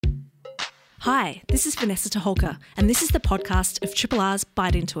Hi, this is Vanessa Toholka, and this is the podcast of Triple R's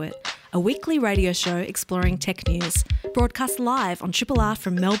Bite Into It, a weekly radio show exploring tech news, broadcast live on Triple R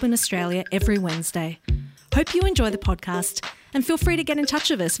from Melbourne, Australia every Wednesday. Hope you enjoy the podcast, and feel free to get in touch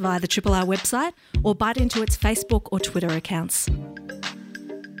with us via the Triple R website or Bite Into It's Facebook or Twitter accounts.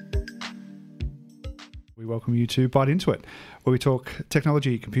 We welcome you to Bite Into It, where we talk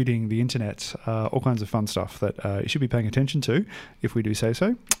technology, computing, the internet, all kinds of fun stuff that you should be paying attention to, if we do say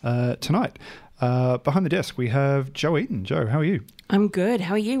so. Tonight, behind the desk, we have Jo Eaton. Jo, how are you? I'm good.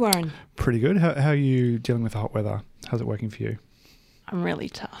 How are you, Warren? Pretty good. How are you dealing with the hot weather? How's it working for you? I'm really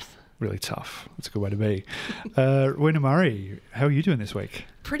tough. Really tough. That's a good way to be. Rowena Murray, how are you doing this week?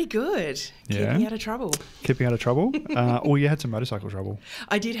 Pretty good. Yeah. Keeping out of trouble. Keeping out of trouble? Or you had some motorcycle trouble?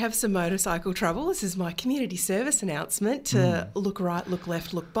 I did have some motorcycle trouble. This is my community service announcement to look right, look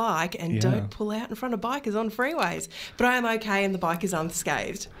left, look bike, and don't pull out in front of bikers on freeways. But I am okay and the bike is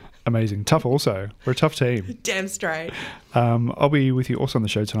unscathed. Amazing. Tough also. We're a tough team. Damn straight. I'll be with you also on the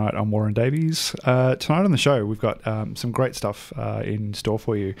show tonight. I'm Warren Davies. Tonight on the show, we've got some great stuff in store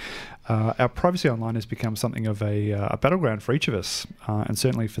for you. Our privacy online has become something of a battleground for each of us, and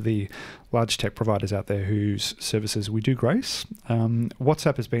certainly for the large tech providers out there whose services we do grace.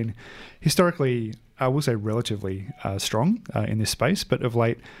 WhatsApp has been historically, I will say, relatively strong in this space, but of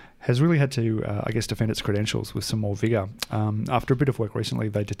late has really had to, defend its credentials with some more vigour. After a bit of work recently,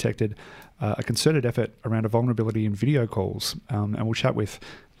 they detected a concerted effort around a vulnerability in video calls, and we'll chat with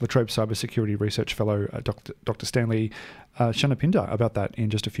La Trobe Cybersecurity Research Fellow Dr. Stanley Shanapinda about that in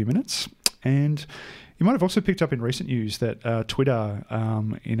just a few minutes. And you might have also picked up in recent news that Twitter,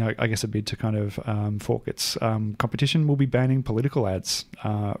 a bid to kind of fork its competition, will be banning political ads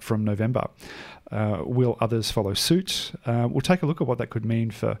from November. Will others follow suit? We'll take a look at what that could mean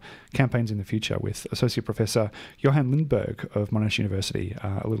for campaigns in the future with Associate Professor Johan Lindberg of Monash University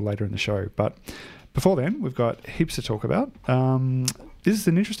a little later in the show. But before then, we've got heaps to talk about. This is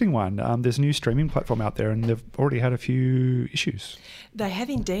an interesting one. There's a new streaming platform out there and they've already had a few issues. They have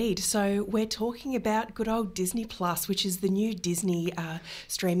indeed. So we're talking about good old Disney Plus, which is the new Disney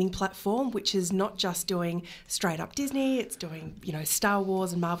streaming platform, which is not just doing straight up Disney, it's doing, Star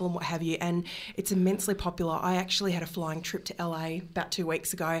Wars and Marvel and what have you, and it's immensely popular. I actually had a flying trip to LA about 2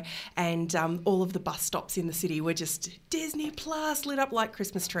 weeks ago, and all of the bus stops in the city were just Disney Plus lit up like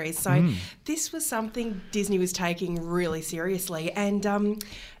Christmas trees. So this was something Disney was taking really seriously, and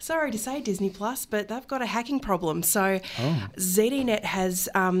sorry to say Disney Plus, but they've got a hacking problem. So ZDNet has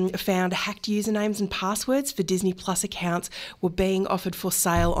found hacked usernames and passwords for Disney Plus accounts were being offered for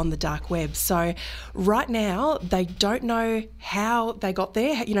sale on the dark web. So right now they don't know how they got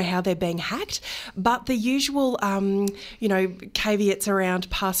there, how they're being hacked, but the usual, caveats around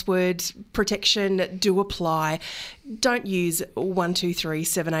password protection do apply. Don't use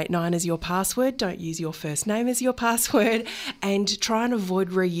 123789 as your password. Don't use your first name as your password, and try and avoid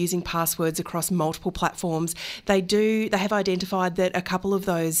reusing passwords across multiple platforms. They have identified that a couple of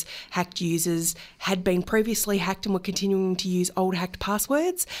those hacked users had been previously hacked and were continuing to use old hacked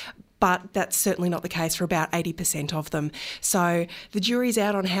passwords, but that's certainly not the case for about 80% of them. So the jury's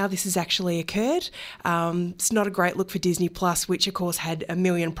out on how this has actually occurred. It's not a great look for Disney Plus, which of course had a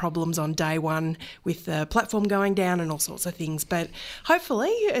million problems on day one with the platform going down and all sorts of things. But hopefully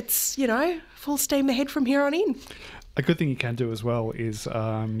it's, full steam ahead from here on in. A good thing you can do as well is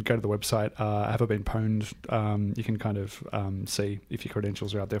go to the website, have I been pwned? You can kind of see if your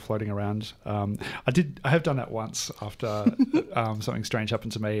credentials are out there floating around. I have done that once after something strange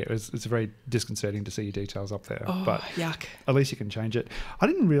happened to me. It's very disconcerting to see your details up there. Oh, but yuck. At least you can change it. I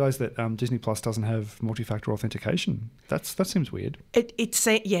didn't realise that Disney Plus doesn't have multi-factor authentication. That seems weird. It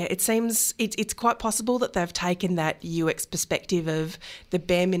seems it's quite possible that they've taken that UX perspective of the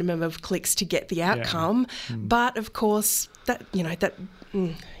bare minimum of clicks to get the outcome, but of course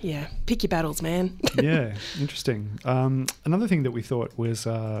pick your battles, man. Yeah, interesting. Another thing that we thought was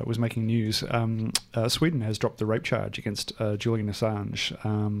making news. Sweden has dropped the rape charge against Julian Assange,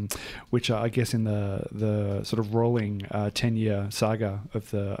 which I guess in the sort of rolling 10-year saga of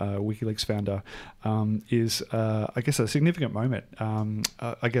the WikiLeaks founder is a significant moment.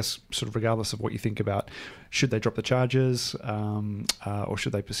 I guess sort of regardless of what you think about should they drop the charges or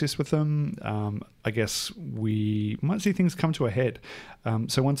should they persist with them, I guess we might see things come to a head.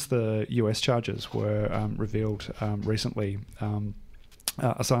 So once the US charges were revealed recently,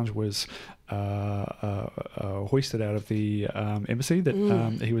 Assange was hoisted out of the embassy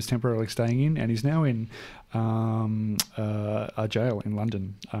that he was temporarily staying in, and he's now in a jail in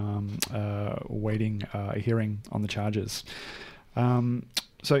London, waiting a hearing on the charges.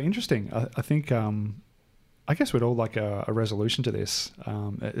 So interesting. I think I guess we'd all like a resolution to this.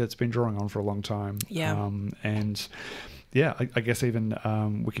 It's been drawing on for a long time. Yeah. And yeah, I guess even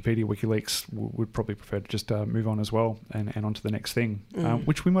Wikipedia, WikiLeaks would probably prefer to just move on as well and on to the next thing,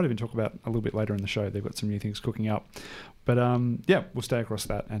 which we might even talk about a little bit later in the show. They've got some new things cooking up. But yeah, we'll stay across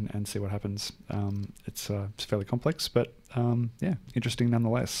that and see what happens. It's fairly complex, but yeah, interesting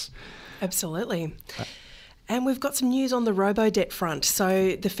nonetheless. Absolutely. And we've got some news on the robo-debt front.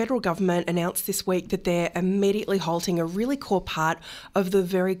 So the federal government announced this week that they're immediately halting a really core part of the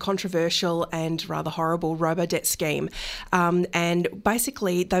very controversial and rather horrible robo-debt scheme. And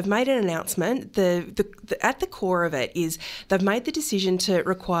basically, they've made an announcement. At the core of it is they've made the decision to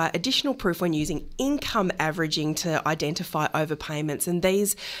require additional proof when using income averaging to identify overpayments. And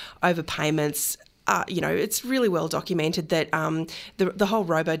these overpayments, it's really well documented that the whole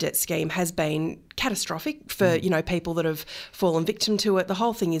robo-debt scheme has been catastrophic for people that have fallen victim to it. The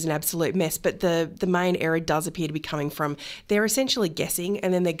whole thing is an absolute mess, but the main error does appear to be coming from they're essentially guessing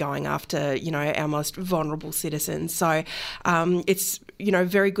and then they're going after our most vulnerable citizens. So it's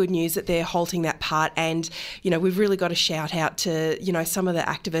very good news that they're halting that part, and we've really got to shout out to some of the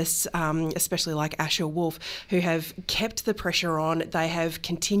activists, especially like Asher Wolf, who have kept the pressure on. They have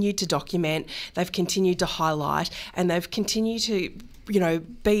continued to document, they've continued to highlight, and they've continued to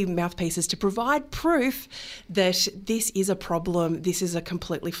be mouthpieces to provide proof that this is a problem, this is a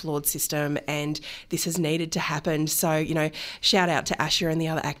completely flawed system, and this has needed to happen. So, shout out to Asher and the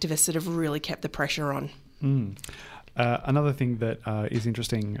other activists that have really kept the pressure on. Another thing that is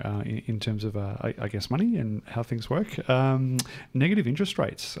interesting in terms of, I guess, money and how things work, negative interest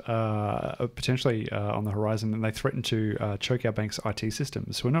rates are potentially on the horizon, and they threaten to choke our bank's IT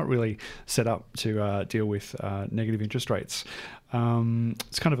systems. So we're not really set up to deal with negative interest rates.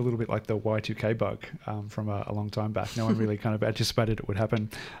 It's kind of a little bit like the Y2K bug from a long time back. No one really kind of anticipated it would happen.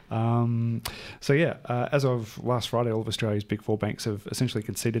 So yeah, as of last Friday, all of Australia's big four banks have essentially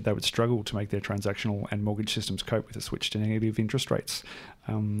conceded they would struggle to make their transactional and mortgage systems cope with a switch to negative interest rates,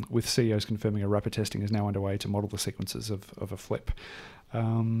 with CEOs confirming a rapid testing is now underway to model the sequences of a flip.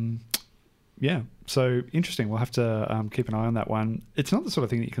 Yeah, so interesting. We'll have to keep an eye on that one. It's not the sort of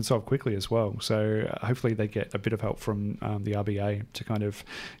thing that you can solve quickly as well. So hopefully they get a bit of help from the RBA to kind of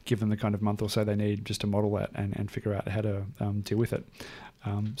give them the kind of month or so they need just to model that and figure out how to deal with it.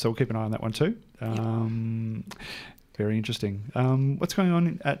 So we'll keep an eye on that one too. Very interesting. What's going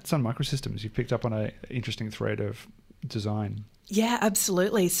on at Sun Microsystems? You've picked up on an interesting thread of design. Yeah,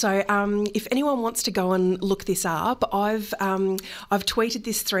 absolutely. So if anyone wants to go and look this up, I've tweeted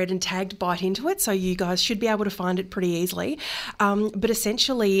this thread and tagged Byte into it, so you guys should be able to find it pretty easily. But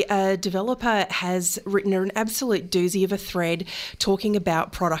essentially, a developer has written an absolute doozy of a thread talking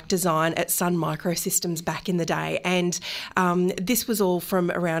about product design at Sun Microsystems back in the day. And this was all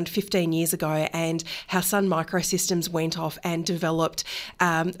from around 15 years ago, and how Sun Microsystems went off and developed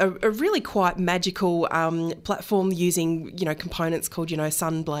a really quite magical platform using, components called,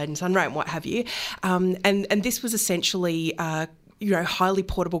 Sunblade and Sunray and what have you. And this was essentially highly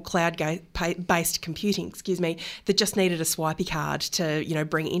portable cloud-based computing, that just needed a swipey card to,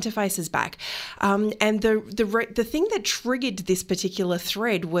 bring interfaces back. And the thing that triggered this particular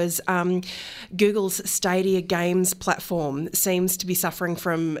thread was Google's Stadia Games platform seems to be suffering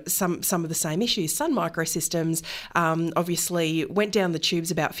from some of the same issues. Sun Microsystems obviously went down the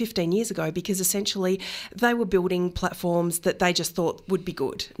tubes about 15 years ago because essentially they were building platforms that they just thought would be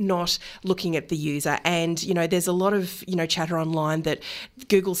good, not looking at the user. And, there's a lot of, chatter online that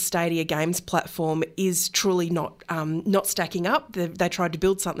Google's Stadia Games platform is truly not stacking up. They tried to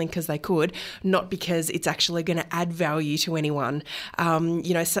build something because they could, not because it's actually going to add value to anyone.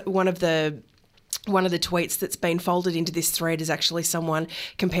 So one of the tweets that's been folded into this thread is actually someone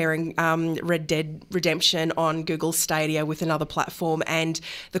comparing Red Dead Redemption on Google Stadia with another platform, and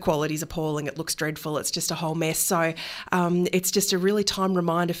the quality's appalling. It looks dreadful. It's just a whole mess. So it's just a really time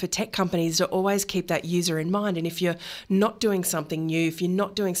reminder for tech companies to always keep that user in mind. And if you're not doing something new, if you're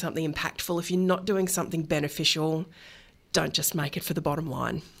not doing something impactful, if you're not doing something beneficial, don't just make it for the bottom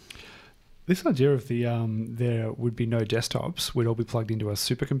line. This idea of there would be no desktops, we'd all be plugged into a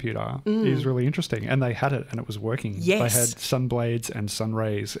supercomputer is really interesting. And they had it and it was working. Yes. They had Sunblades and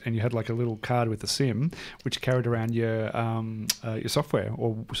Sunrays, and you had like a little card with a SIM which carried around your software,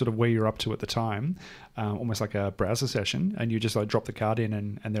 or sort of where you're up to at the time, almost like a browser session, and you just like drop the card in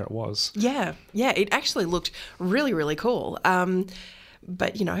and there it was. Yeah, it actually looked really, really cool.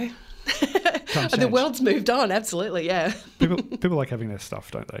 But, the world's moved on, absolutely, yeah. People like having their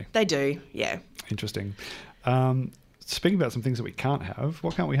stuff, don't they? They do, yeah. Interesting. Speaking about some things that we can't have,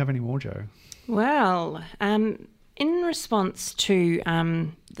 what can't we have anymore, Jo? Well, in response to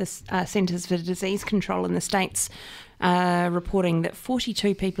the Centres for Disease Control in the States reporting that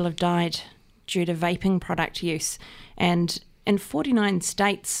 42 people have died due to vaping product use, and in 49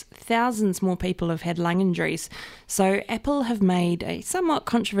 states, thousands more people have had lung injuries. So Apple have made a somewhat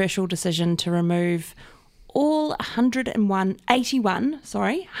controversial decision to remove all 181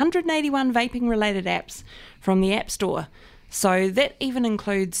 vaping-related apps from the App Store. So that even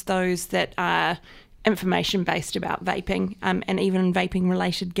includes those that are information-based about vaping and even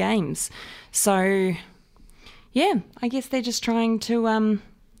vaping-related games. So, yeah, I guess they're just trying to...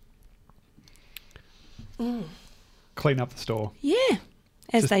 Clean up the store. Yeah,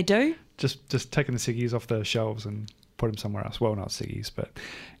 as they do. Just taking the ciggies off the shelves and put them somewhere else. Well, not ciggies, but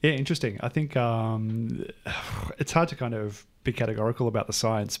yeah, interesting. I think it's hard to kind of be categorical about the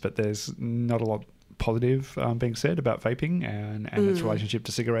science, but there's not a lot positive being said about vaping and its relationship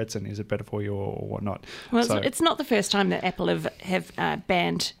to cigarettes, and is it better for you or whatnot. Well, it's not the first time that Apple have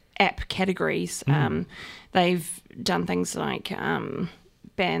banned app categories. They've done things like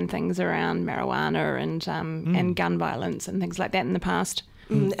ban things around marijuana and gun violence and things like that in the past.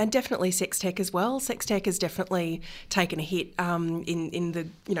 And definitely sex tech as well. Sex tech has definitely taken a hit in the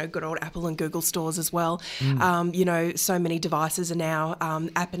good old Apple and Google stores as well. So many devices are now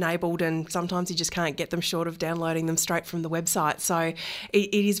app enabled, and sometimes you just can't get them short of downloading them straight from the website. So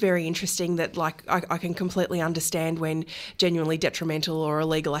it is very interesting that I can completely understand when genuinely detrimental or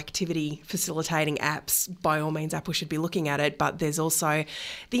illegal activity facilitating apps, by all means Apple should be looking at it, but there's also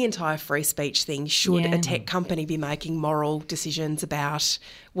the entire free speech thing. Should a tech company be making moral decisions about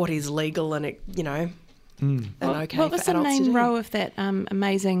what is legal and okay what was for the adults to name, do? Ro, of that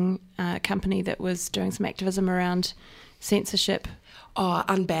amazing company that was doing some activism around censorship? Oh,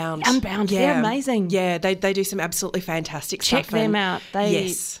 Unbound. They're amazing. Yeah, they do some absolutely fantastic Check stuff. them out.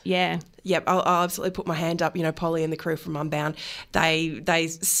 Yep, I'll absolutely put my hand up. Polly and the crew from Unbound, they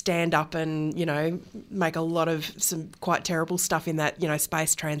stand up and make a lot of some quite terrible stuff in that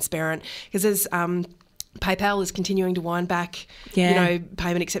space transparent, because there's PayPal is continuing to wind back,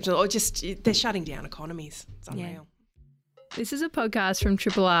 payment acceptance, or just they're shutting down economies. It's unreal. Yeah. This is a podcast from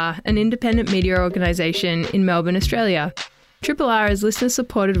Triple R, an independent media organisation in Melbourne, Australia. Triple R is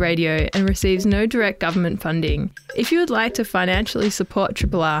listener-supported radio and receives no direct government funding. If you would like to financially support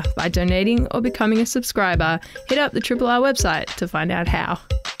Triple R by donating or becoming a subscriber, hit up the Triple R website to find out how.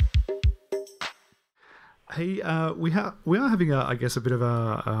 Hey, we are having a bit of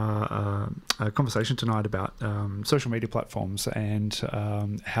a conversation tonight about social media platforms and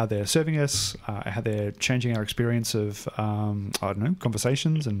how they're serving us, how they're changing our experience of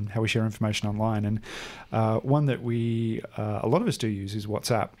conversations and how we share information online. And one that a lot of us do use is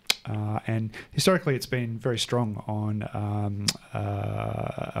WhatsApp. And historically, it's been very strong on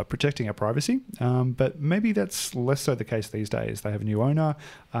protecting our privacy, but maybe that's less so the case these days. They have a new owner,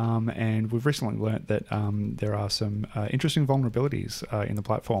 and we've recently learnt that there are some interesting vulnerabilities in the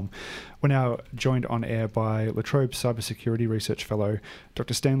platform. We're now joined on air by La Trobe Cybersecurity Research Fellow,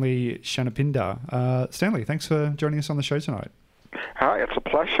 Dr. Stanley Shanapinda. Stanley, thanks for joining us on the show tonight. Hi, it's a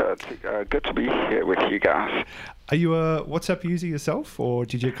pleasure. It's good to be here with you guys. Are you a WhatsApp user yourself, or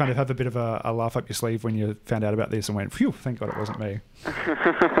did you kind of have a bit of a laugh up your sleeve when you found out about this and went, phew, thank God it wasn't me?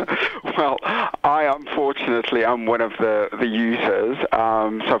 Well, unfortunately, I'm one of the users,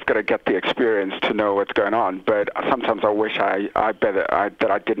 so I've got to get the experience to know what's going on. But sometimes I wish that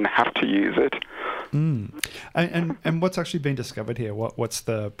I didn't have to use it. And what's actually been discovered here? What's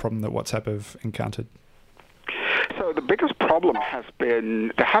the problem that WhatsApp have encountered? So the biggest problem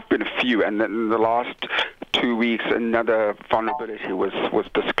there have been a few, and in the last 2 weeks another vulnerability was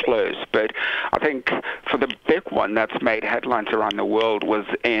disclosed. But I think for the big one that's made headlines around the world was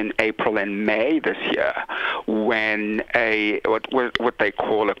in April and May this year, when what they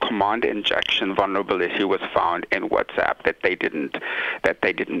call a command injection vulnerability was found in WhatsApp that they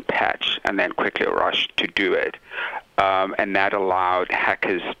didn't patch and then quickly rushed to do it. And that allowed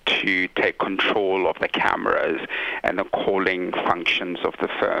hackers to take control of the cameras and the calling functions of the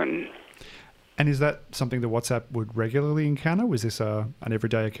phone. And is that something that WhatsApp would regularly encounter? Was this an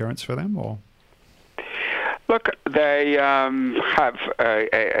everyday occurrence for them, or? Look, they have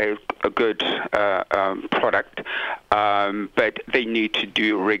a good product, but they need to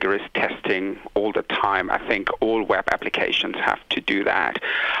do rigorous testing all the time. I think all web applications have to do that.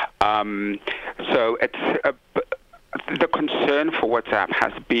 So it's the concern for WhatsApp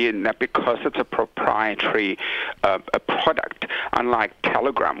has been that because it's a proprietary a product, unlike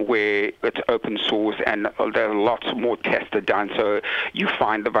Telegram, where it's open source and there are lots more tests done, so you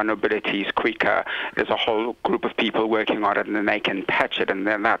find the vulnerabilities quicker. There's a whole group of people working on it, and then they can patch it, and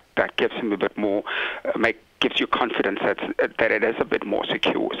then that gives them a bit more, gives you confidence that it is a bit more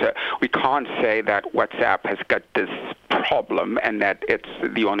secure. So we can't say that WhatsApp has got this problem and that it's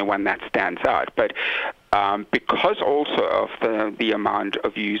the only one that stands out. But because also of the amount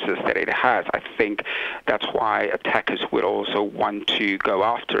of users that it has, I think that's why attackers would also want to go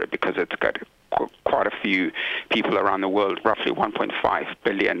after it, because it's got quite a few people around the world, roughly 1.5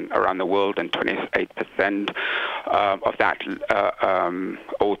 billion around the world, and 28% of that,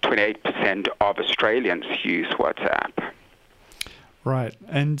 or 28% of Australians use WhatsApp. Right,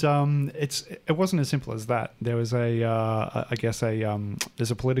 and it wasn't as simple as that. There was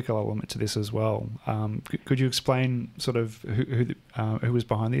there's a political element to this as well. Could you explain sort of who was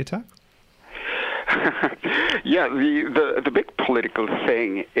behind the attack? Yeah, the big political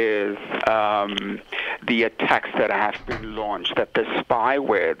thing is the attacks that have been launched, that the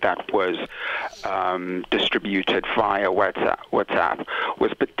spyware that was distributed via WhatsApp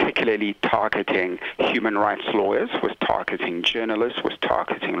was particularly targeting human rights lawyers, was targeting journalists, was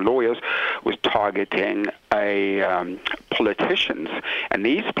targeting lawyers, was targeting politicians. And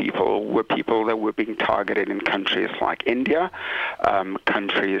these people were people that were being targeted in countries like India,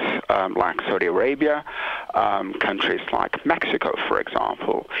 countries like Saudi Arabia, countries like Mexico, for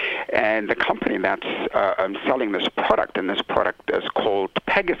example. And the company that's selling this product, and this product is called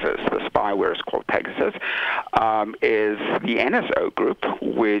Pegasus, the spyware is called Pegasus, is the NSO Group,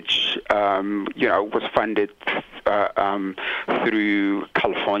 which was funded through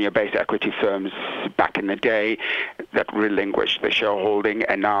California-based equity firms back in the day that relinquished the shareholding,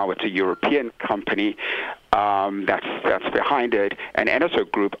 and now it's a European company that's behind it. And NSO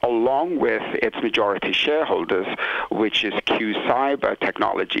Group, along with its majority shareholders, which is Q Cyber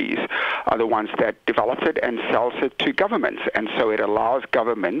Technologies, are the ones that develops it and sells it to governments. And so it allows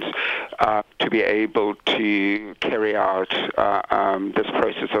governments to be able to carry out this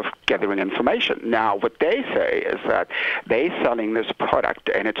process of gathering information. Now, what they say is that they're selling this product,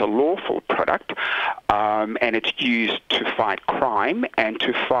 and it's a lawful product, and it's used to fight crime and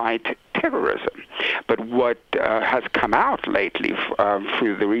to fight terrorism. But what has come out lately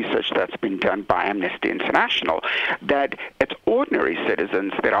through the research that's been done by Amnesty International, that it's ordinary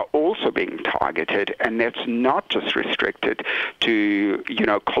citizens that are also being targeted, and it's not just restricted to,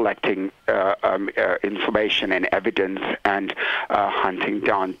 collecting information and evidence and hunting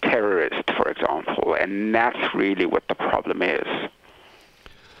down terrorists, for example. And that's really what the problem is.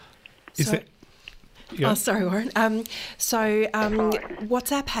 Yeah. Oh, sorry, Warren.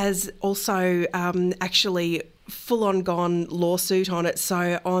 WhatsApp has also actually full-on gone lawsuit on it.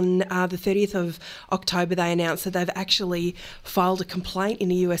 So on the 30th of October, they announced that they've actually filed a complaint in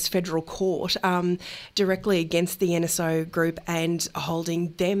a US federal court directly against the NSO Group and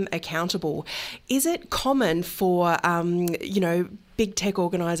holding them accountable. Is it common for, big tech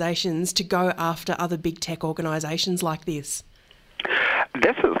organisations to go after other big tech organisations like this?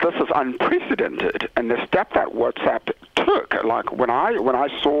 This is unprecedented, and the step that WhatsApp took, like when I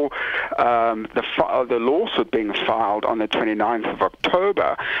saw the lawsuit being filed on the 29th of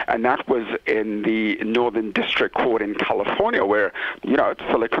October, and that was in the Northern District Court in California, where it's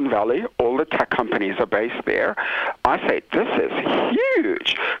Silicon Valley, all the tech companies are based there. I say this is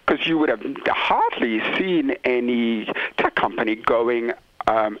huge, because you would have hardly seen any tech company going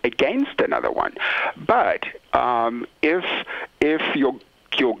against another one. But if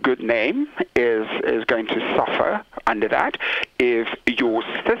your good name is going to suffer under that, if your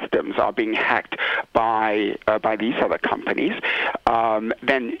systems are being hacked by these other companies,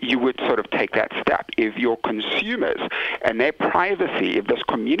 then you would sort of take that step. If your consumers and their privacy, if this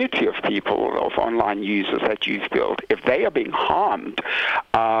community of people, of online users that you've built, if they are being harmed,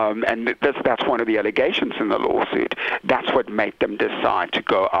 and that's one of the allegations in the lawsuit, that's what made them decide to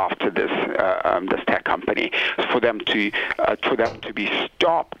go after this tech company, for them to be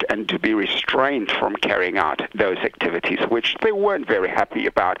stopped and to be restrained from carrying out those activities, which they weren't very happy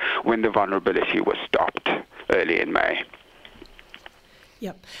about when the vulnerability was stopped early in May.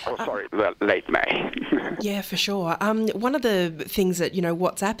 Yep. Late May. Yeah, for sure. One of the things that,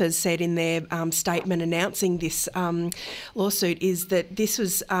 WhatsApp has said in their statement announcing this lawsuit is that this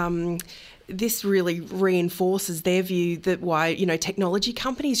was... This really reinforces their view that why, technology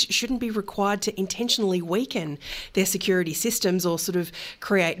companies shouldn't be required to intentionally weaken their security systems or sort of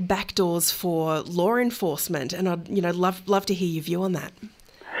create backdoors for law enforcement. And I'd, love to hear your view on that.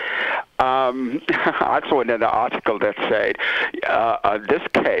 I saw another article that said this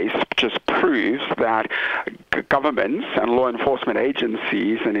case just proves that governments and law enforcement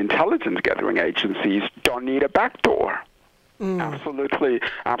agencies and intelligence gathering agencies don't need a backdoor.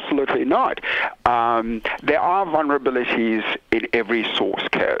 Absolutely not. There are vulnerabilities in every source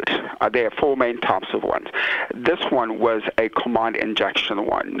code. There are four main types of ones. This one was a command injection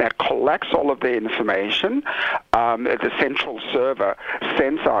one that collects all of the information. The central server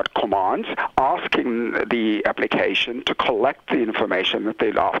sends out commands asking the application to collect the information that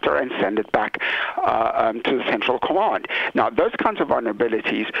they're after and send it back to the central command. Now, those kinds of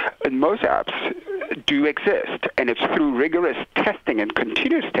vulnerabilities in most apps do exist, and it's through rigorous testing and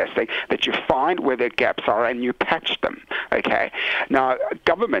continuous testing that you find where the gaps are and you patch them. Okay. Now,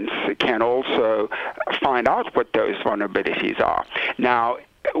 governments can also find out what those vulnerabilities are. Now,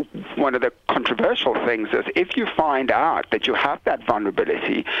 one of the controversial things is if you find out that you have that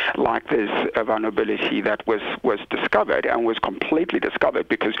vulnerability, like there's a vulnerability that was discovered and was completely discovered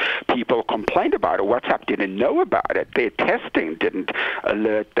because people complained about it, WhatsApp didn't know about it, their testing didn't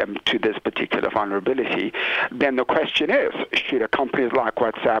alert them to this particular vulnerability, then the question is, should a company like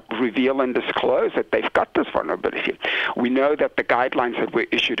WhatsApp reveal and disclose that they've got this vulnerability? We know that the guidelines that were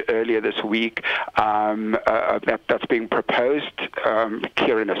issued earlier this week that's being proposed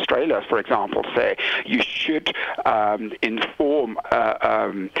here in Australia, for example, say you should inform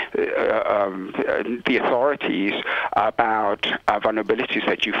the authorities about vulnerabilities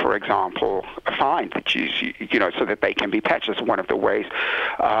that you, for example, find that you know, so that they can be patched. As one of the ways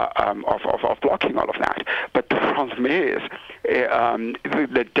of blocking all of that. But the problem is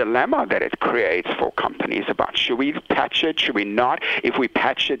the dilemma that it creates for companies about should we patch it, should we not? If we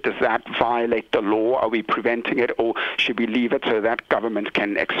patch it, does that violate the law? Are we preventing it, or should we leave it so that government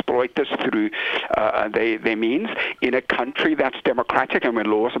can exploit this through their means? In a country that's democratic and where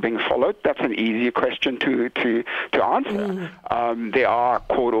laws are being followed, that's an easier question to answer. There are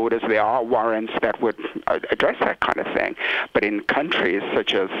court orders, there are warrants that would address that kind of thing. But in countries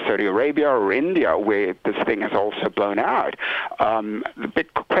such as Saudi Arabia or India, where this thing has also blown out, the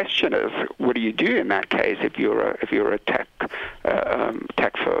big question is, what do you do in that case if you're a tech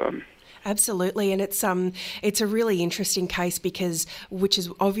firm? Absolutely, and it's a really interesting case because, which is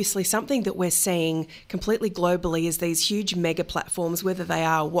obviously something that we're seeing completely globally, is these huge mega platforms, whether they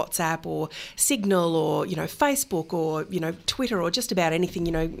are WhatsApp or Signal or Facebook or Twitter or just about anything,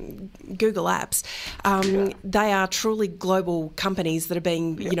 Google Apps. They are truly global companies that are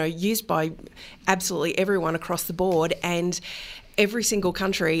being used by absolutely everyone across the board, and every single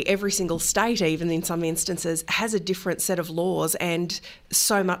country, every single state, even in some instances, has a different set of laws, and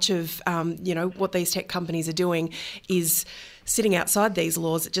so much of what these tech companies are doing is sitting outside these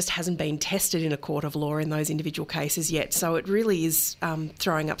laws. It just hasn't been tested in a court of law in those individual cases yet. So it really is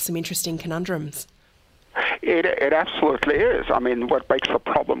throwing up some interesting conundrums. It absolutely is. I mean, what makes the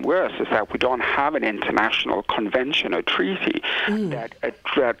problem worse is that we don't have an international convention or treaty that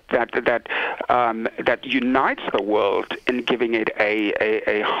unites the world in giving it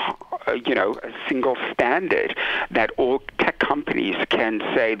a single standard that all tech companies can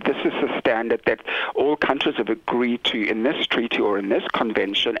say this is a standard that all countries have agreed to in this treaty or in this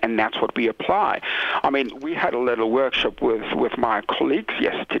convention, and that's what we apply. I mean, we had a little workshop with my colleagues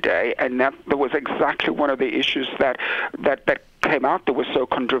yesterday, and that was exactly one of the issues that came out that was so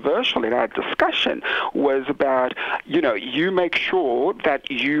controversial in our discussion was about, you make sure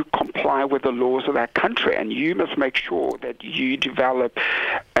that you comply with the laws of that country, and you must make sure that you develop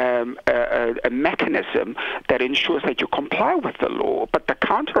a mechanism that ensures that you comply with the law. But the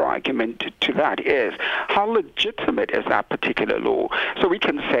counter-argument to that is, how legitimate is that particular law? So we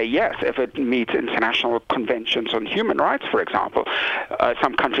can say, yes, if it meets international conventions on human rights, for example.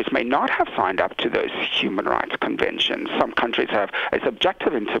 Some countries may not have signed up to those human rights conventions. Some countries have a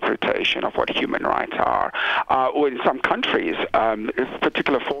subjective interpretation of what human rights are. Or in some countries,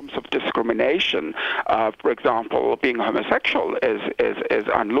 particular forms of discrimination, for example, being homosexual is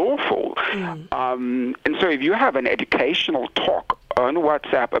unlawful. And so if you have an educational talk on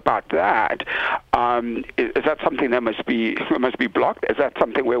WhatsApp about that, is that something that must be blocked? Is that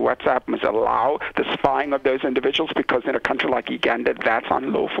something where WhatsApp must allow the spying of those individuals because in a country like Uganda that's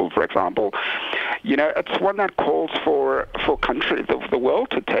unlawful, for example? It's one that calls for countries of the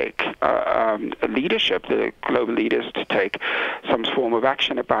world to take leadership, the global leaders to take some form of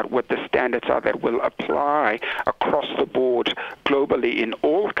action about what the standards are that will apply across the board globally in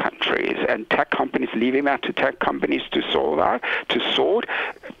all countries, and tech companies, leaving that to tech companies to sort.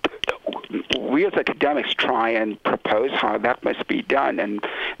 We as academics try and propose how that must be done, and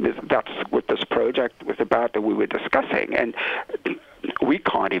that's what this project was about that we were discussing, and we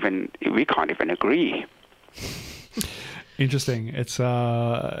can't even agree. Interesting. It's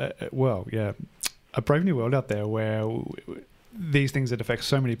a brave new world out there where these things that affect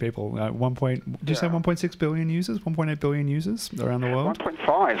so many people. Did you say 1.6 billion users, 1.8 billion users around the world?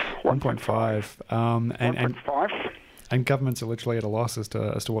 1.5. 1.5. And governments are literally at a loss as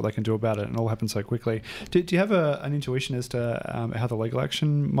to what they can do about it, and it all happens so quickly. Do you have an intuition as to how the legal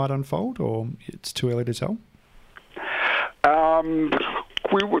action might unfold, or it's too early to tell?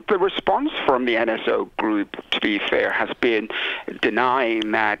 The response from the NSO group, to be fair, has been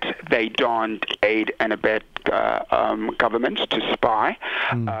denying that they don't aid and abet governments to spy.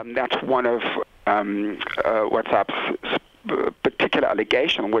 That's one of WhatsApp's particular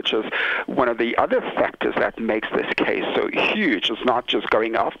allegation, which is one of the other factors that makes this case so huge. It's not just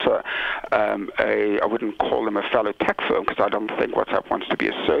going after I wouldn't call them a fellow tech firm, because I don't think WhatsApp wants to be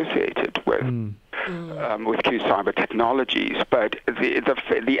associated with Q Cyber Technologies, but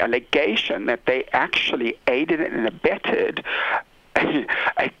the allegation that they actually aided and abetted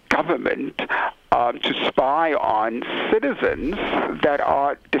a government to spy on citizens that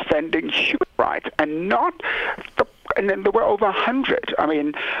are defending human rights, and then there were over 100,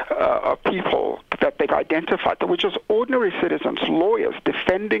 people that they've identified that were just ordinary citizens, lawyers,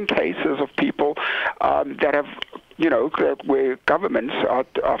 defending cases of people that have, where governments are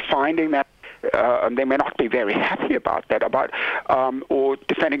finding that and they may not be very happy about that, or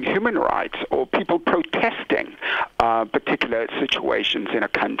defending human rights, or people protesting particular situations in a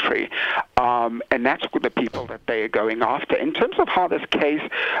country. And that's the people that they are going after. In terms of how this case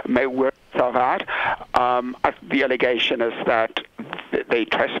may work itself out, the allegation is that they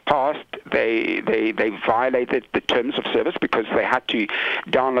trespassed, they violated the terms of service because they had to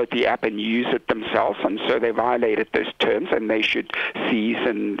download the app and use it themselves, and so they violated those terms, and they should cease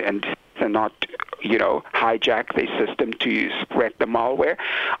and not, hijack the system to spread the malware.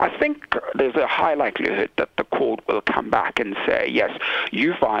 I think there's a high likelihood that the court will come back and say, yes,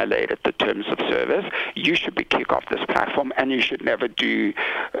 you violated the terms of service, you should be kicked off this platform, and you should never do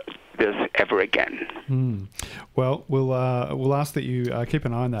this ever again. Well, we'll ask that you keep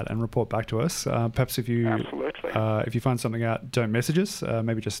an eye on that and report back to us. Perhaps if you find something out, don't message us.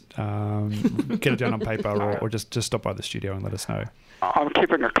 Maybe just get it down on paper, or just stop by the studio and let us know. I'm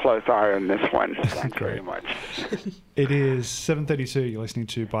keeping a close eye on this one. Thanks very much. It is 7:32. You're listening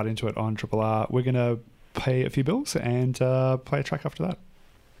to Bite Into It on Triple R. We're going to pay a few bills and play a track after that.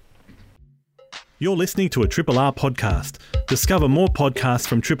 You're listening to a Triple R podcast. Discover more podcasts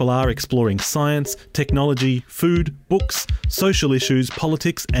from Triple R exploring science, technology, food, books, social issues,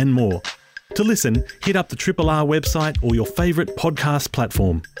 politics, and more. To listen, hit up the Triple R website or your favourite podcast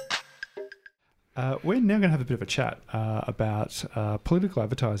platform. We're now going to have a bit of a chat about political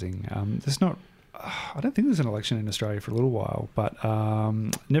advertising. I don't think there's an election in Australia for a little while, but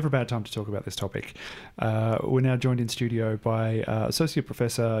never a bad time to talk about this topic. We're now joined in studio by Associate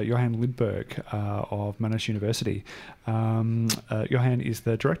Professor Johan Lindberg of Monash University. Johan is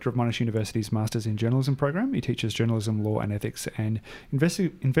the Director of Monash University's Masters in Journalism program. He teaches journalism, law and ethics, and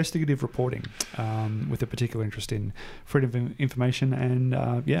investigative reporting, with a particular interest in freedom of information and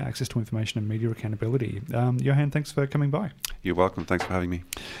access to information and media accountability. Johan, thanks for coming by. You're welcome. Thanks for having me.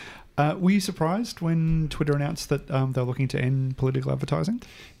 Were you surprised when Twitter announced that they were looking to end political advertising?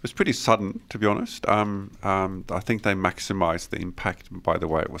 It was pretty sudden, to be honest. I think they maximised the impact by the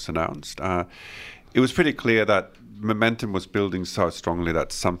way it was announced. It was pretty clear that momentum was building so strongly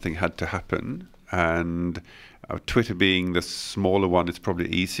that something had to happen, and Twitter being the smaller one, it's probably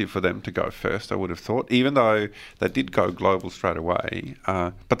easier for them to go first, I would have thought, even though they did go global straight away.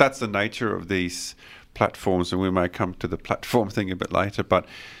 But that's the nature of these platforms, and we may come to the platform thing a bit later, but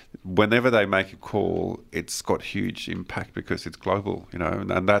whenever they make a call, it's got huge impact because it's global,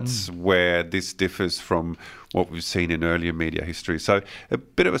 and that's where this differs from what we've seen in earlier media history. So a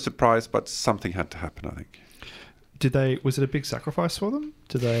bit of a surprise, but something had to happen, I think. Was it a big sacrifice for them?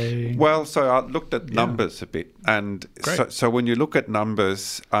 Well, so I looked at numbers a bit, and so when you look at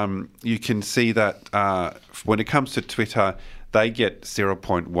numbers, you can see that when it comes to Twitter, they get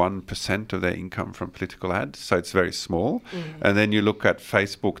 0.1% of their income from political ads, so it's very small. And then you look at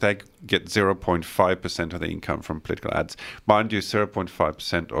Facebook, they get 0.5% of their income from political ads. Mind you,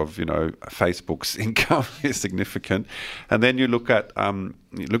 0.5% of Facebook's income is significant. And then you look at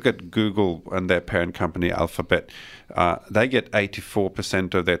Google and their parent company Alphabet. They get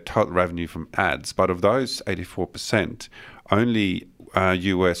 84% of their total revenue from ads, but of those 84%, only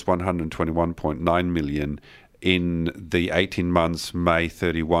US $121.9 million in the 18 months, May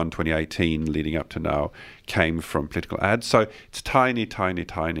 31, 2018, leading up to now, came from political ads. So it's tiny, tiny,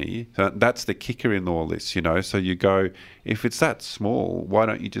 tiny. That's the kicker in all this, So you go, if it's that small, why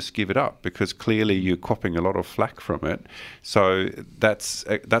don't you just give it up? Because clearly you're copping a lot of flack from it. So that's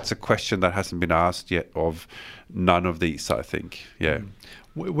a question that hasn't been asked yet of none of these, I think. Yeah.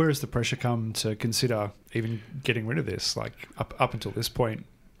 Where has the pressure come to consider even getting rid of this? Like up until this point,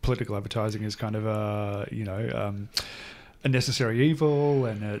 political advertising is kind of a necessary evil,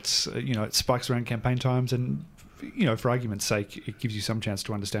 and it's it spikes around campaign times, and for argument's sake, it gives you some chance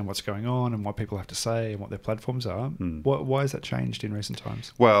to understand what's going on and what people have to say and what their platforms are. Why has that changed in recent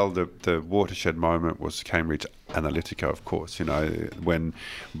times? Well, the watershed moment was Cambridge Analytica, of course, when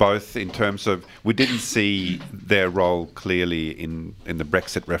both in terms of, we didn't see their role clearly in the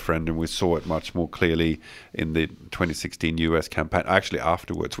Brexit referendum. We saw it much more clearly in the 2016 US campaign. Actually,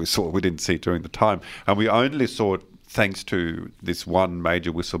 afterwards, we didn't see it during the time. And we only saw it thanks to this one major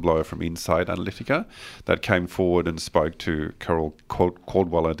whistleblower from inside Analytica that came forward and spoke to Carol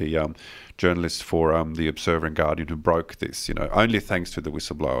Caldwell, the journalist for the Observer and Guardian, who broke this, only thanks to the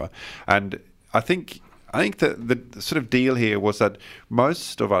whistleblower. And I think the sort of deal here was that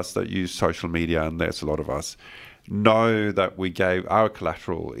most of us that use social media, and there's a lot of us, know that we gave our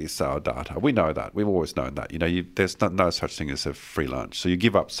collateral is our data. We know that. We've always known that. There's no such thing as a free lunch. So you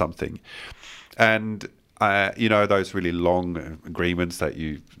give up something. And those really long agreements that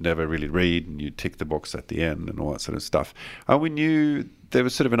you never really read, and you tick the box at the end and all that sort of stuff. And we knew there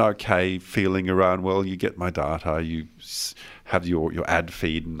was sort of an okay feeling around, well, you get my data, you have your ad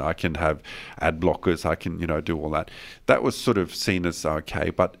feed, and I can have ad blockers, I can, do all that. That was sort of seen as okay.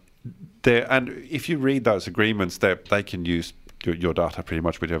 But and if you read those agreements, they can use your data pretty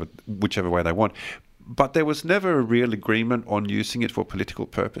much whichever way they want. But there was never a real agreement on using it for political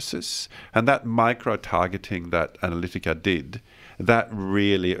purposes. And that micro-targeting that Analytica did, that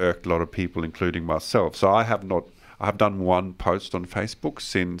really irked a lot of people, including myself. So I have done one post on Facebook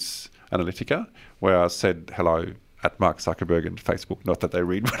since Analytica where I said hello at Mark Zuckerberg and Facebook. Not that they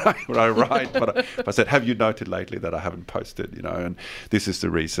read what I write, but I said, have you noted lately that I haven't posted, and this is the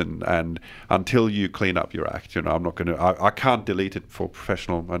reason. And until you clean up your act, I'm not going to, I can't delete it for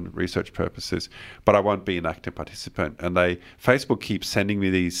professional and research purposes, but I won't be an active participant. And Facebook keeps sending me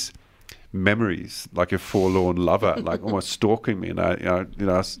these memories like a forlorn lover, like almost stalking me, and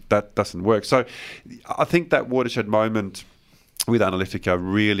that doesn't work. So I think that watershed moment with Analytica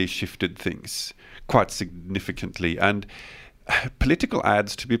really shifted things quite significantly. And political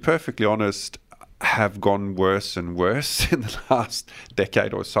ads, to be perfectly honest, have gone worse and worse in the last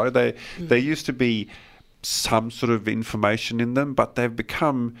decade or so. There used to be some sort of information in them, but they've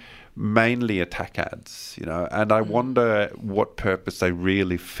become mainly attack ads, and I wonder what purpose they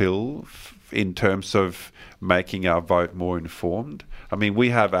really fill in terms of making our vote more informed. I mean, we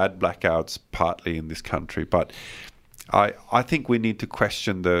have ad blackouts partly in this country, but I think we need to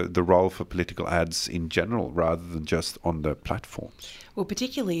question the role for political ads in general rather than just on the platforms. Well,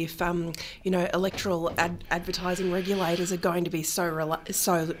 particularly if electoral advertising regulators are going to be so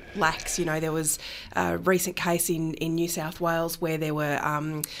lax. There was a recent case in New South Wales where there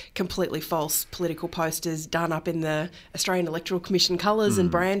were completely false political posters done up in the Australian Electoral Commission colours and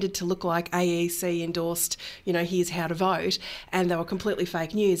branded to look like AEC endorsed, here's how to vote, and they were completely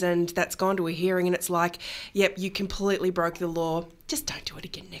fake news. And that's gone to a hearing, and it's like, yep, you completely broke the law. Just don't do it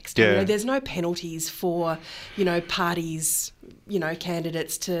again next time. Yeah. There's no penalties for, parties,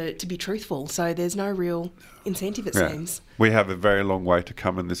 candidates to be truthful. So there's no real incentive, it seems. We have a very long way to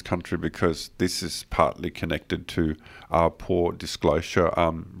come in this country because this is partly connected to our poor disclosure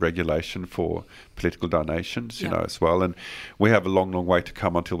regulation for political donations, as well. And we have a long, long way to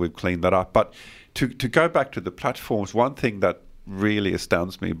come until we've cleaned that up. But to go back to the platforms, one thing that really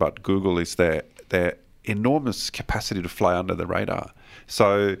astounds me about Google is their enormous capacity to fly under the radar.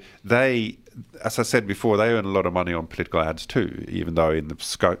 So they, as I said before, they earn a lot of money on political ads too, even though in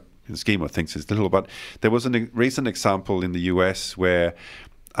the scheme of things it's little. But there was a recent example in the US where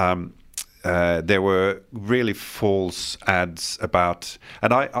there were really false ads about,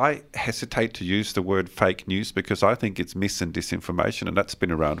 and I hesitate to use the word fake news because I think it's mis and disinformation, and that's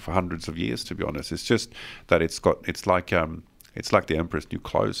been around for hundreds of years, to be honest. It's just that it's like the Emperor's new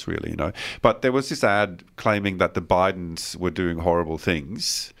clothes, really, But there was this ad claiming that the Bidens were doing horrible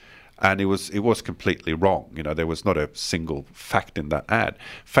things, and it was completely wrong. There was not a single fact in that ad.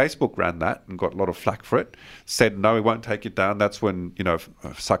 Facebook ran that and got a lot of flack for it, said, no, we won't take it down. That's when,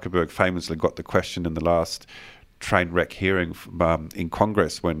 Zuckerberg famously got the question in the last train wreck hearing in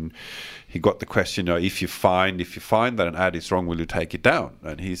Congress when he got the question, if you find that an ad is wrong, will you take it down?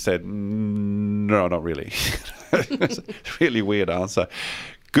 And he said, no, No, not really. It's a really weird answer.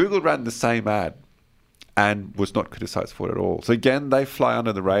 Google ran the same ad and was not criticised for it at all. So again, they fly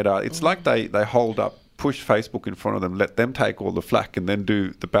under the radar. It's like they push Facebook in front of them, let them take all the flack and then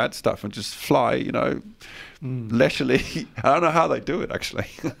do the bad stuff and just fly, leisurely. I don't know how they do it, actually.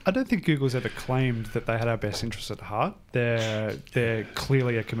 I don't think Google's ever claimed that they had our best interests at heart. They're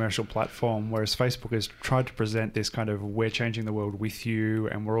clearly a commercial platform, whereas Facebook has tried to present this kind of, we're changing the world with you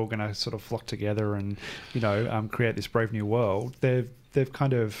and we're all going to sort of flock together and, create this brave new world. They've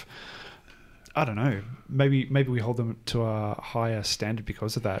kind of, I don't know, maybe we hold them to a higher standard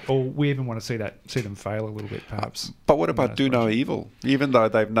because of that, or we even want to see them fail a little bit, perhaps. But what about do no evil? Even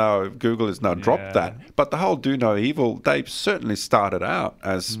though Google has now dropped that, but the whole do no evil, they certainly started out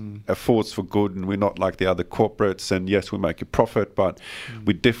as a force for good, and we're not like the other corporates. And yes, we make a profit, but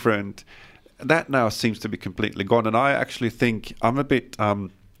we're different. That now seems to be completely gone, and I actually think I'm a bit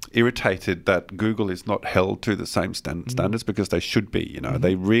irritated that Google is not held to the same standards, because they should be.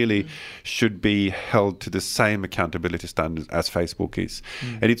 They really should be held to the same accountability standards as Facebook is.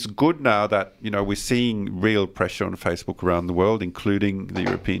 And it's good now that we're seeing real pressure on Facebook around the world, including the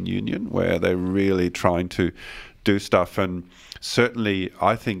European Union, where they're really trying to do stuff. And certainly,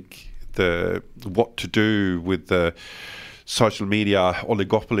 I think what to do with the social media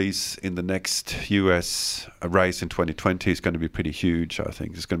oligopolies in the next US race in 2020 is going to be pretty huge. I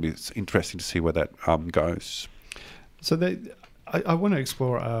think it's going to be interesting to see where that goes. So I want to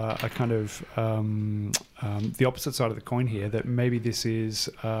explore a kind of the opposite side of the coin here, that maybe this is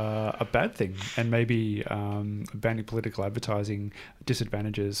a bad thing, and maybe banning political advertising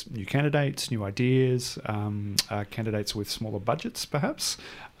disadvantages new candidates, new ideas, candidates with smaller budgets, perhaps.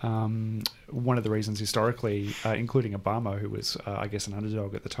 One of the reasons historically, including Obama, who was, I guess, an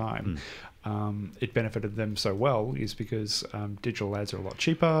underdog at the time, it benefited them so well is because digital ads are a lot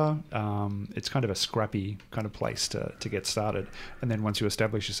cheaper. It's kind of a scrappy kind of place to get started. And then once you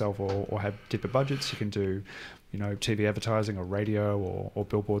establish yourself or have deeper budgets, you can do, TV advertising or radio or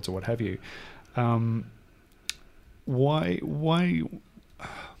billboards or what have you. Why?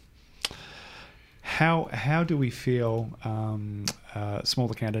 How do we feel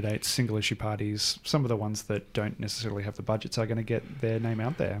smaller candidates, single issue parties, some of the ones that don't necessarily have the budgets, are going to get their name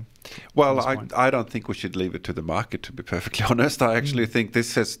out there? Well, I don't think we should leave it to the market, to be perfectly honest. I actually think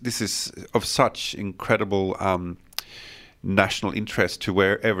this is of such incredible national interest to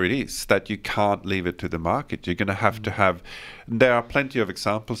wherever it is that you can't leave it to the market. You're going to have to have. There are plenty of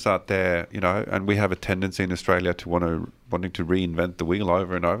examples out there, and we have a tendency in Australia to wanting to reinvent the wheel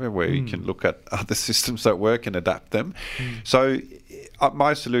over and over, where you can look at other systems that work and adapt them. So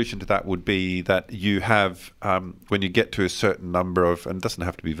my solution to that would be that you have, when you get to a certain number of, and it doesn't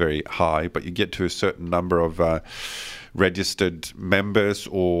have to be very high, but you get to a certain number of registered members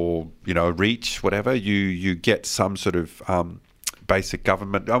or reach, whatever, you get some sort of basic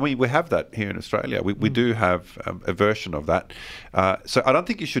government. I mean, we have that here in Australia. We do have a version of that. So I don't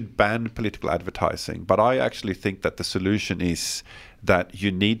think you should ban political advertising, but I actually think that the solution is that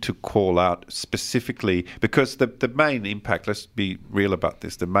you need to call out specifically, because the main impact, let's be real about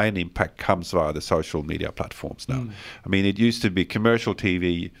this, the main impact comes via the social media platforms now. I mean, it used to be commercial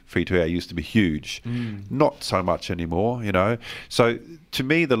TV, free-to-air used to be huge. Not so much anymore, So to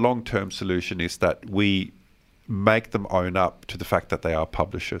me, the long-term solution is that we make them own up to the fact that they are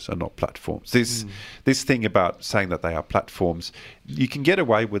publishers and not platforms. This thing about saying that they are platforms, you can get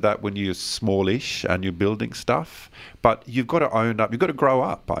away with that when you're smallish and you're building stuff, but you've got to own up. You've got to grow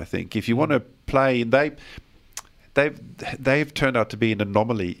up, I think. If you want to play, they've turned out to be an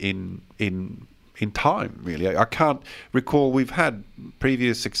anomaly in time, really. I can't recall. We've had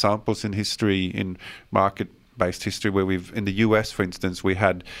previous examples in history, in market-based history, where in the US, for instance, we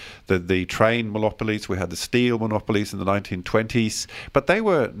had the train monopolies, we had the steel monopolies in the 1920s, but they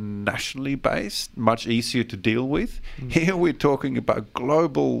were nationally based, much easier to deal with. Here we're talking about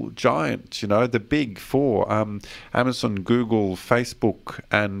global giants, the big four, Amazon, Google, Facebook,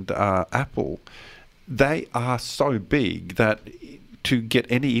 and Apple. They are so big that to get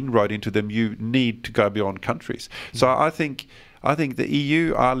any inroad into them, you need to go beyond countries. So I think the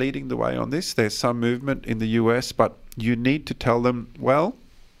EU are leading the way on this. There's some movement in the US, but you need to tell them, well,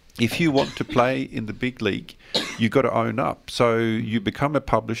 if you want to play in the big league, you've got to own up. So you become a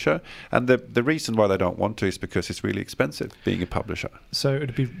publisher, and the reason why they don't want to is because it's really expensive being a publisher. So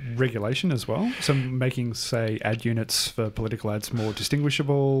it'd be regulation as well. So making, say, ad units for political ads more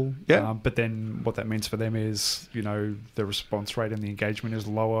distinguishable. Yeah. But then what that means for them is, the response rate and the engagement is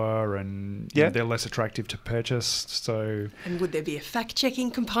lower, and they're less attractive to purchase. So. And would there be a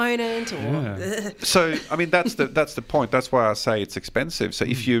fact-checking component? Or So I mean that's the point. That's why I say it's expensive. So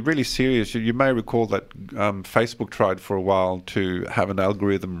if you're really serious, you may recall that Facebook tried for a while to have an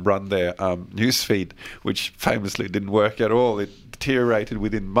algorithm run their newsfeed, which famously didn't work at all. It deteriorated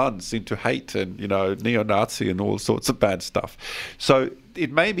within months into hate and neo-Nazi and all sorts of bad stuff. So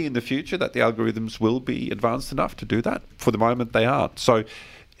it may be in the future that the algorithms will be advanced enough to do that. For the moment, they aren't. So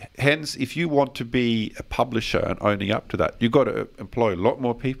hence, if you want to be a publisher and owning up to that, you've got to employ a lot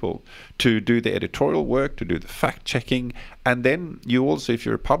more people to do the editorial work, to do the fact-checking, and then you also, if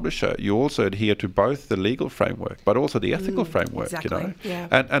you're a publisher, you also adhere to both the legal framework but also the ethical framework. Exactly. Yeah.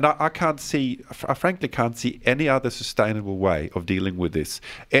 And I frankly can't see any other sustainable way of dealing with this.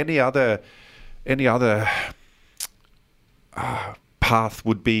 Any other path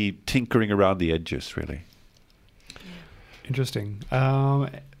would be tinkering around the edges, really. Interesting.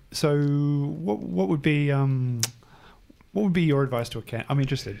 So, what would be your advice to I'm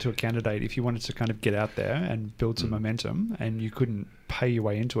interested, to a candidate if you wanted to kind of get out there and build some momentum, and you couldn't pay your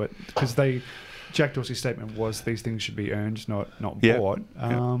way into it because Jack Dorsey's statement was these things should be earned, not bought.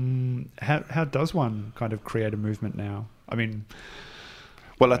 How does one kind of create a movement now? I mean.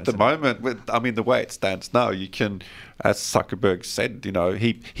 Well, at the moment, the way it stands now, you can, as Zuckerberg said,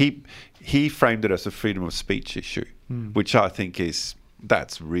 he framed it as a freedom of speech issue, which I think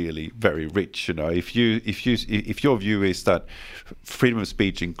that's really very rich. If your view is that freedom of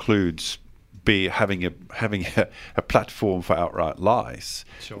speech includes having a platform for outright lies,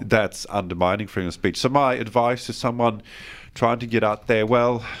 sure, that's undermining freedom of speech. So my advice to someone trying to get out there,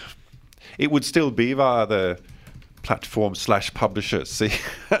 well, it would still be via the platform/publishers. See,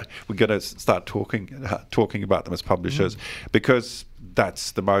 we're going to start talking about them as publishers because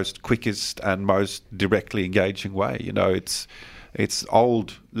that's the most quickest and most directly engaging way. It's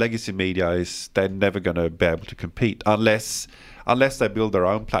old legacy media they're never going to be able to compete unless they build their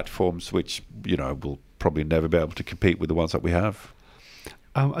own platforms, which will probably never be able to compete with the ones that we have.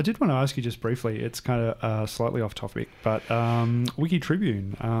 I did want to ask you just briefly, it's kind of slightly off topic, but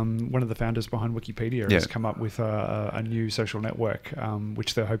Wikitribune, one of the founders behind Wikipedia, has come up with a new social network,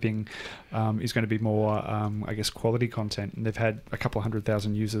 which they're hoping is going to be more, quality content. And they've had a couple of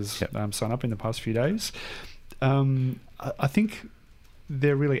 100,000 users sign up in the past few days. I think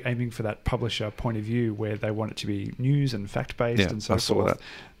they're really aiming for that publisher point of view where they want it to be news and fact-based and so forth.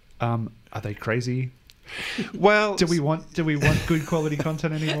 Are they crazy? Well, do we want good quality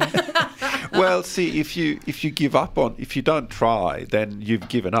content anymore? Well, see, if you give up if you don't try, then you've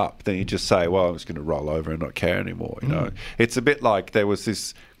given up. Then you just say, well, I'm just going to roll over and not care anymore. It's a bit like there was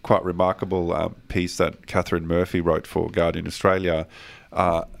this quite remarkable piece that Catherine Murphy wrote for Guardian Australia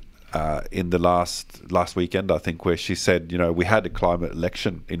in the last weekend, I think, where she said, we had a climate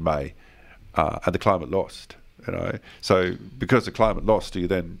election in May, and the climate lost. So because the climate lost, you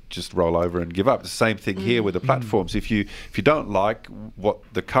then just roll over and give up. The same thing here with the platforms. If you don't like what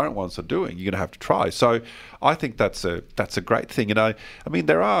the current ones are doing, you're going to have to try. So I think that's a great thing. And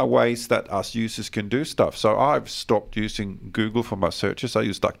there are ways that us users can do stuff. So I've stopped using Google for my searches. I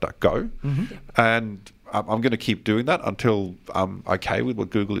use DuckDuckGo, and I'm going to keep doing that until I'm okay with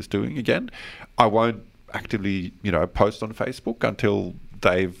what Google is doing again. I won't actively post on Facebook until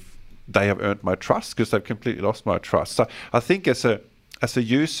they have earned my trust, because they've completely lost my trust. So I think as a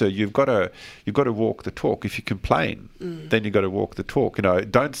user, you've got to walk the talk. If you complain, then you've got to walk the talk.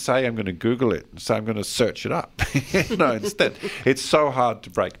 Don't say I'm going to Google it. Say I'm going to search it up. Instead, it's so hard to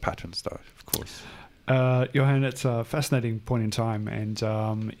break patterns, though. Of course. Johan, it's a fascinating point in time, and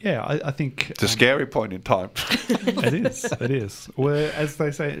I think it's a scary point in time. It is. Well, as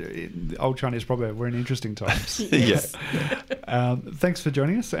they say, old Chinese proverb, we're in interesting times. Yes. Thanks for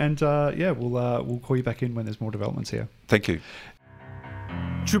joining us, and we'll call you back in when there's more developments here. Thank you.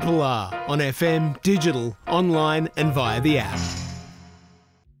 Triple R on FM, digital, online, and via the app.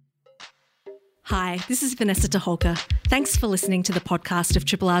 Hi, this is Vanessa Taholka. Thanks for listening to the podcast of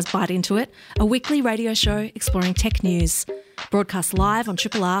Triple R's Bite Into It, a weekly radio show exploring tech news. Broadcast live on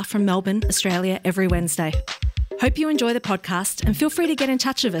Triple R from Melbourne, Australia, every Wednesday. Hope you enjoy the podcast, and feel free to get in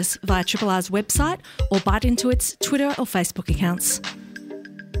touch with us via Triple R's website or Bite Into It's Twitter or Facebook accounts.